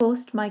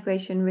Forced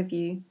Migration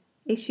Review,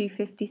 Issue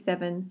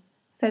 57,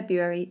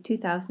 February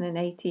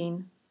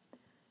 2018.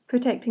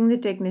 Protecting the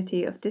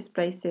Dignity of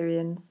Displaced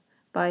Syrians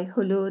by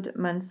Khulud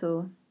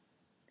Mansour.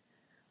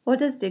 What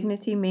does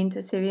dignity mean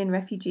to Syrian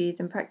refugees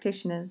and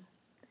practitioners?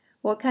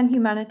 What can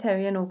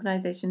humanitarian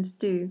organizations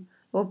do,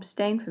 or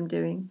abstain from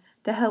doing,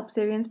 to help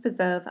Syrians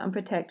preserve and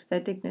protect their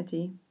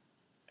dignity?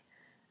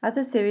 As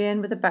a Syrian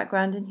with a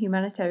background in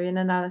humanitarian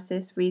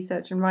analysis,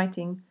 research, and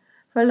writing,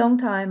 for a long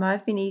time I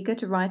have been eager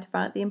to write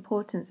about the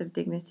importance of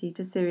dignity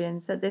to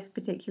Syrians at this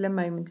particular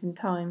moment in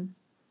time.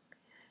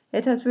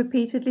 It has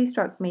repeatedly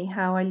struck me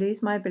how I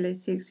lose my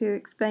ability to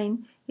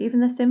explain even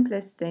the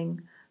simplest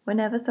thing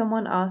whenever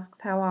someone asks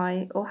how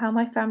I or how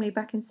my family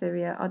back in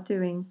Syria are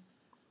doing.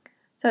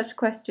 Such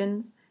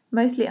questions,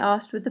 mostly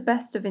asked with the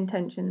best of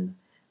intentions,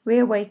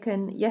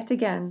 reawaken, yet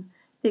again,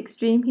 the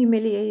extreme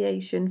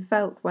humiliation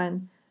felt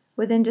when,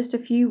 within just a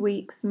few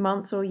weeks,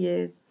 months, or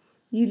years,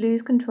 you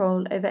lose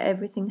control over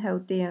everything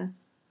held dear.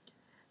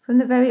 From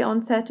the very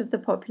onset of the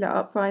popular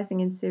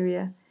uprising in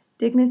Syria,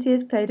 dignity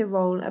has played a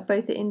role at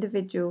both the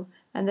individual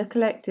and the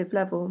collective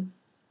level.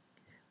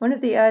 One of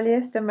the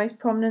earliest and most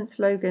prominent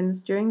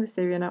slogans during the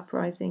Syrian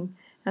uprising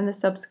and the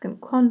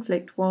subsequent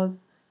conflict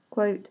was,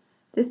 quote,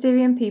 "The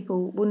Syrian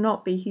people will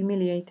not be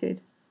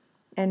humiliated."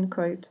 End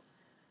quote.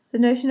 The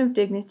notion of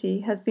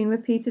dignity has been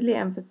repeatedly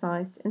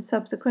emphasized in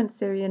subsequent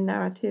Syrian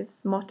narratives,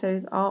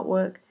 mottos,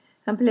 artwork,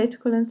 and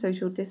political and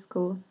social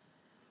discourse.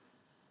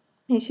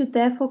 It should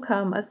therefore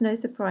come as no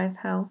surprise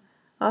how,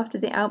 after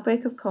the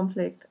outbreak of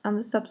conflict and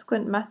the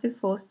subsequent massive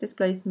forced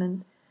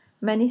displacement,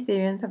 many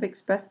Syrians have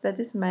expressed their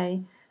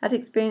dismay at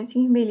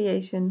experiencing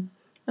humiliation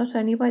not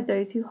only by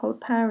those who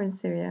hold power in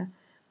Syria,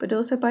 but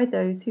also by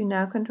those who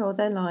now control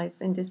their lives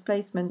in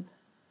displacement.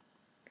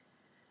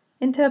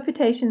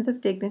 Interpretations of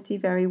dignity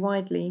vary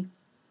widely.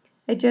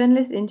 A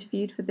journalist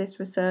interviewed for this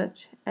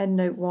research,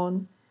 EndNote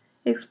 1,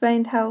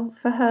 explained how,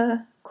 for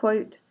her,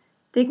 quote,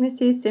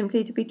 "Dignity is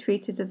simply to be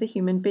treated as a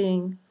human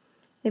being.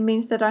 It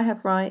means that I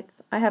have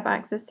rights, I have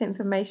access to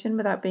information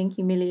without being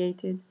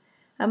humiliated,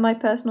 and my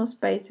personal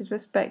space is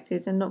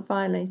respected and not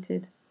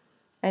violated."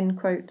 End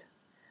quote.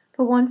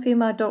 For one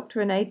female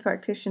doctor and aid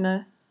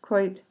practitioner,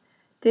 quote,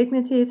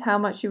 "Dignity is how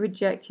much you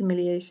reject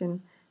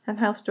humiliation and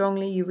how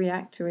strongly you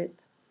react to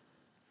it."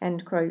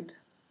 End quote.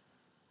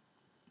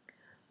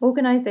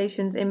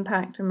 Organizations'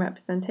 impact and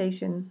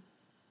representation.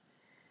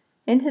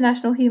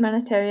 International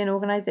humanitarian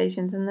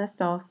organizations and their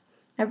staff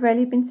have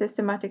rarely been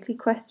systematically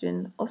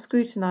questioned or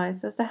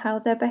scrutinized as to how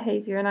their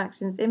behavior and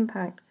actions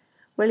impact,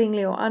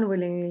 willingly or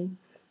unwillingly,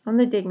 on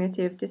the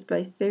dignity of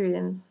displaced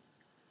Syrians.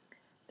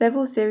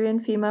 Several Syrian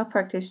female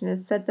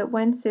practitioners said that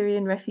when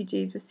Syrian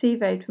refugees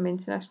receive aid from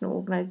international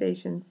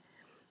organizations,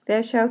 they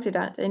are shouted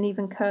at and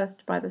even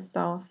cursed by the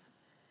staff.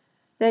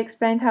 They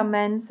explained how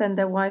men send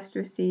their wives to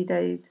receive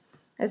aid,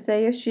 as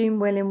they assume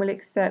women will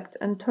accept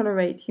and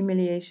tolerate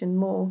humiliation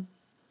more.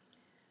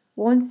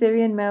 One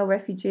Syrian male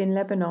refugee in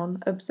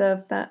Lebanon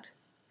observed that,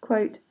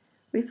 quote,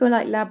 "We feel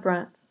like lab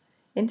rats.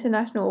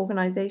 International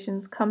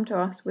organizations come to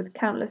us with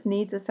countless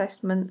needs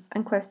assessments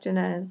and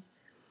questionnaires.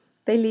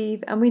 They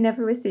leave and we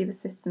never receive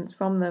assistance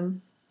from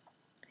them.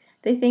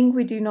 They think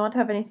we do not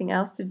have anything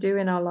else to do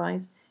in our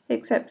lives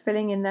except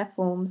filling in their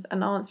forms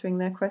and answering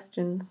their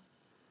questions.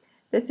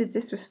 This is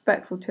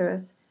disrespectful to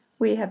us.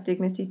 We have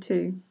dignity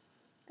too."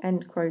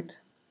 End quote.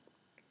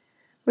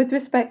 With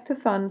respect to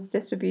funds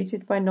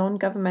distributed by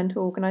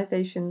non-governmental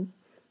organizations,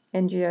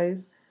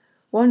 NGOs,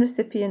 one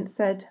recipient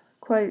said,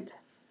 quote,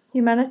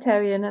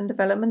 "Humanitarian and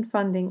development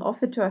funding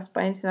offered to us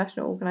by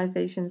international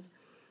organizations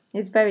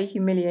is very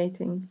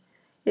humiliating.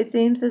 It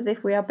seems as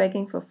if we are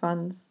begging for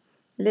funds,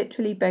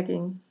 literally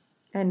begging."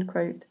 End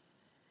quote.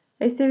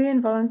 A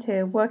Syrian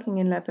volunteer working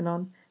in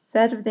Lebanon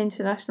said of the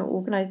international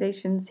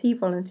organizations he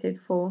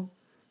volunteered for,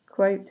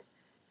 quote,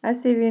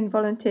 "As Syrian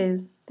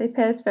volunteers, they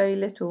pay us very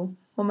little,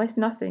 almost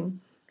nothing,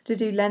 to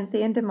do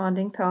lengthy and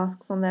demanding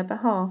tasks on their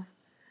behalf.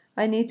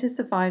 I need to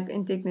survive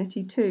in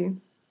dignity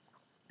too."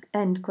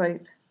 End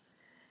quote.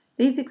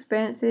 These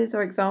experiences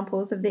are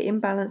examples of the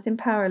imbalance in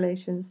power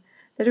relations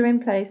that are in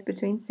place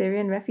between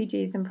Syrian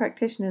refugees and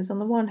practitioners on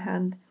the one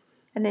hand,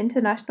 and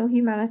international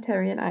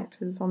humanitarian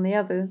actors on the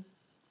others.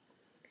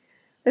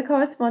 The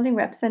corresponding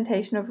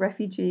representation of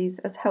refugees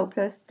as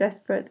helpless,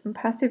 desperate, and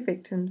passive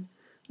victims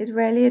is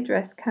rarely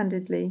addressed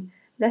candidly,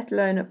 let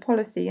alone at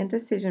policy and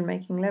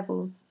decision-making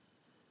levels.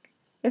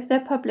 If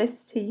their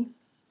publicity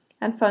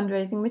and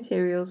fundraising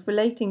materials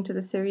relating to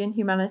the Syrian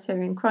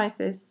humanitarian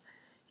crisis,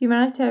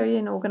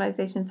 humanitarian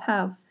organizations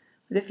have,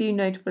 with a few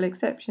notable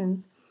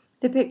exceptions,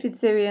 depicted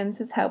Syrians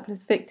as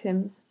helpless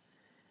victims.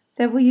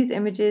 Several use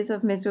images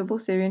of miserable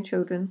Syrian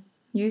children,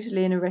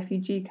 usually in a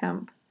refugee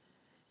camp.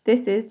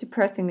 This is,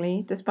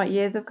 depressingly, despite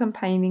years of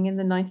campaigning in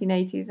the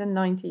 1980s and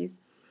 90s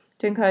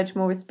to encourage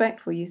more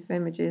respectful use of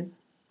images.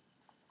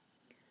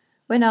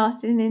 When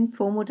asked in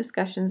informal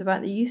discussions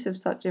about the use of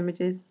such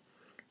images,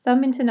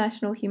 some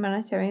international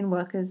humanitarian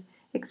workers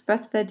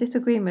expressed their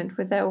disagreement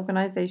with their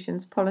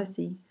organization's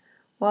policy,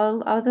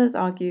 while others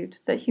argued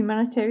that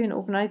humanitarian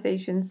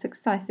organizations'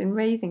 success in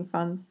raising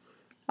funds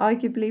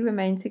arguably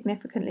remains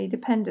significantly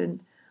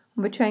dependent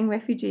on portraying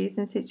refugees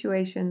in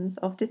situations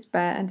of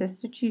despair and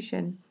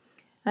destitution,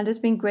 and has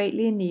been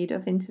greatly in need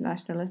of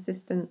international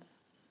assistance.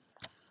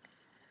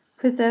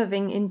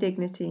 Preserving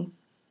indignity.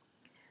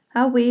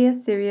 How we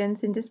as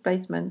Syrians in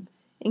displacement,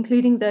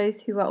 including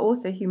those who are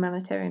also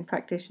humanitarian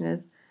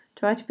practitioners,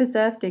 try to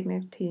preserve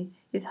dignity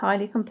is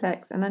highly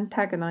complex and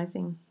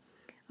antagonizing.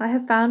 I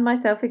have found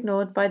myself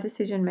ignored by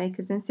decision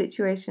makers in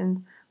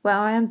situations where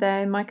I am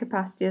there in my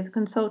capacity as a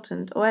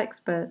consultant or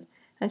expert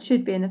and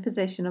should be in a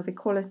position of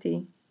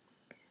equality.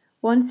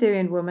 One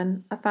Syrian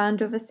woman, a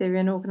founder of a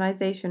Syrian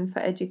organization for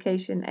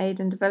education, aid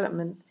and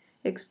development,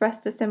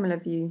 expressed a similar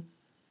view.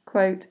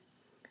 Quote,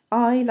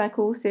 I, like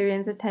all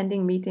Syrians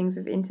attending meetings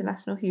with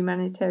international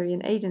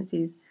humanitarian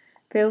agencies,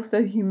 feel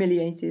so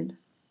humiliated.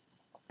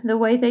 The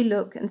way they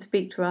look and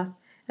speak to us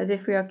as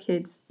if we are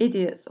kids,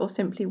 idiots, or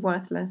simply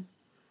worthless.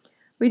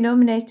 We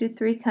nominated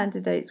 3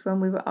 candidates when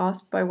we were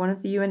asked by one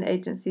of the UN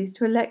agencies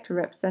to elect a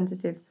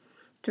representative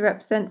to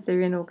represent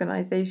Syrian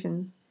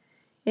organizations.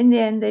 In the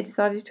end, they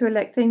decided to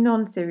elect a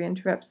non-Syrian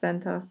to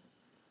represent us.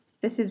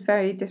 This is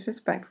very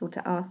disrespectful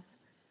to us.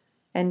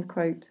 End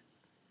quote.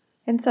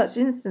 In such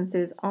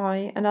instances,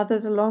 I, and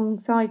others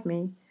alongside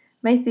me,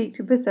 may seek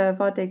to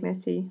preserve our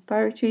dignity by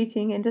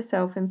retreating into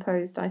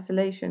self-imposed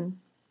isolation.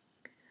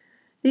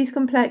 These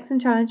complex and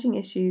challenging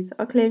issues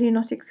are clearly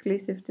not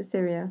exclusive to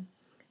Syria.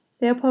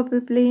 They are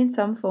probably in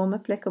some form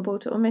applicable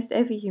to almost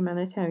every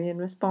humanitarian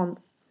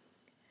response.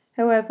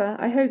 However,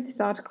 I hope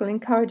this article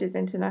encourages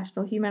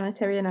international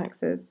humanitarian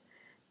actors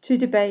to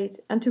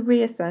debate and to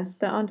reassess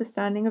their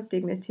understanding of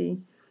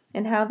dignity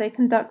and how they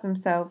conduct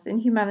themselves in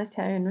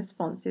humanitarian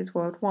responses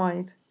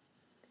worldwide.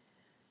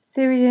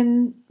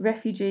 Syrian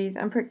refugees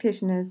and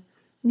practitioners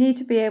need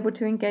to be able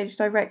to engage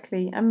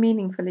directly and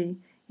meaningfully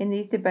in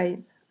these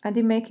debates and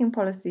in making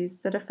policies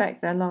that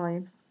affect their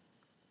lives.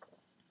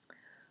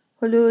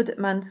 Khulud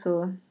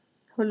Mansour,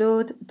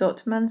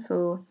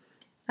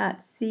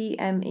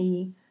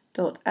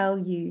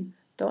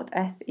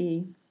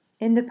 khulud.mansour@cme.lu.se,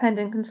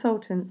 independent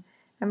consultant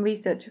and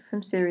researcher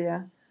from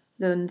Syria,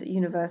 Lund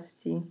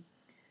University,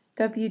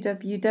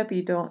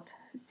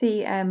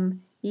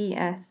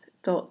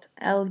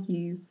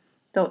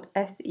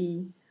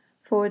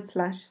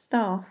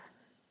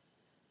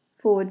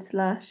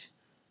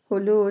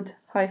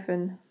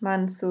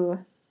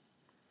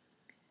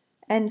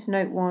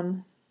 Endnote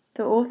 1.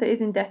 The author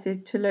is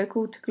indebted to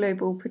Local to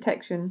Global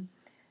Protection,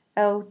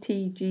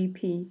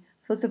 LTGP,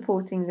 for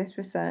supporting this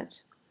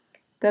research.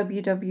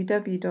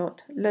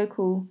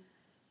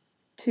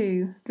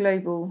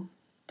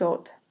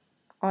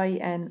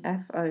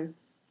 www.local2global.info.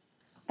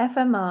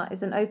 FMR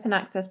is an open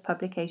access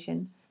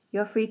publication. You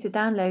are free to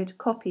download,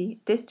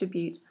 copy,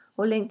 distribute,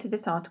 or link to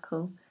this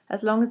article,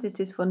 as long as it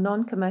is for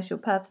non-commercial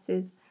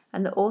purposes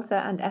and the author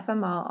and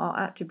FMR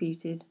are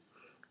attributed.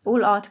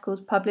 All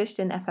articles published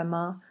in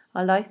FMR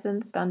are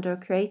licensed under a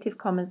Creative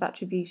Commons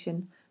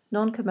Attribution,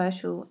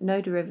 non-commercial,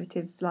 no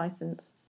derivatives license.